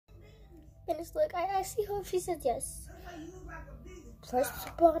And it's like, I see her if she says yes. First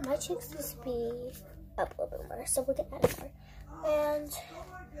of all, my cheeks needs to be up a little bit more, so we can add more. And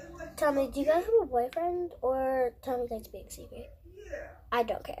tell me, do you guys have a boyfriend, or tell me that's being secret? I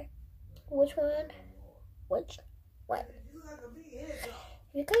don't care. Which one? Which one? If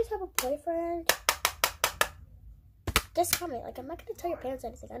you guys have a boyfriend, just comment. Like, I'm not gonna tell your parents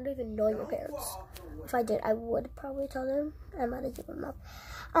anything. I don't even know your parents. If I did, I would probably tell them. I might have given them up.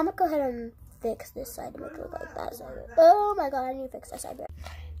 I'm gonna go ahead and fix this side to make it look like that side. Oh my god, I need to fix that side.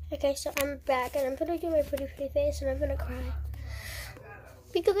 Okay, so I'm back, and I'm gonna do my pretty face, and I'm gonna cry.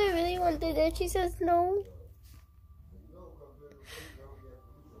 Because I really wanted it. She says no.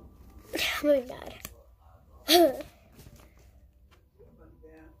 I'm really mad.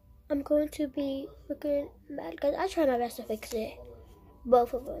 I'm going to be looking mad because I tried my best to fix it.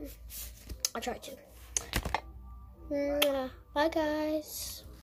 Both of them. I tried to. Bye, guys.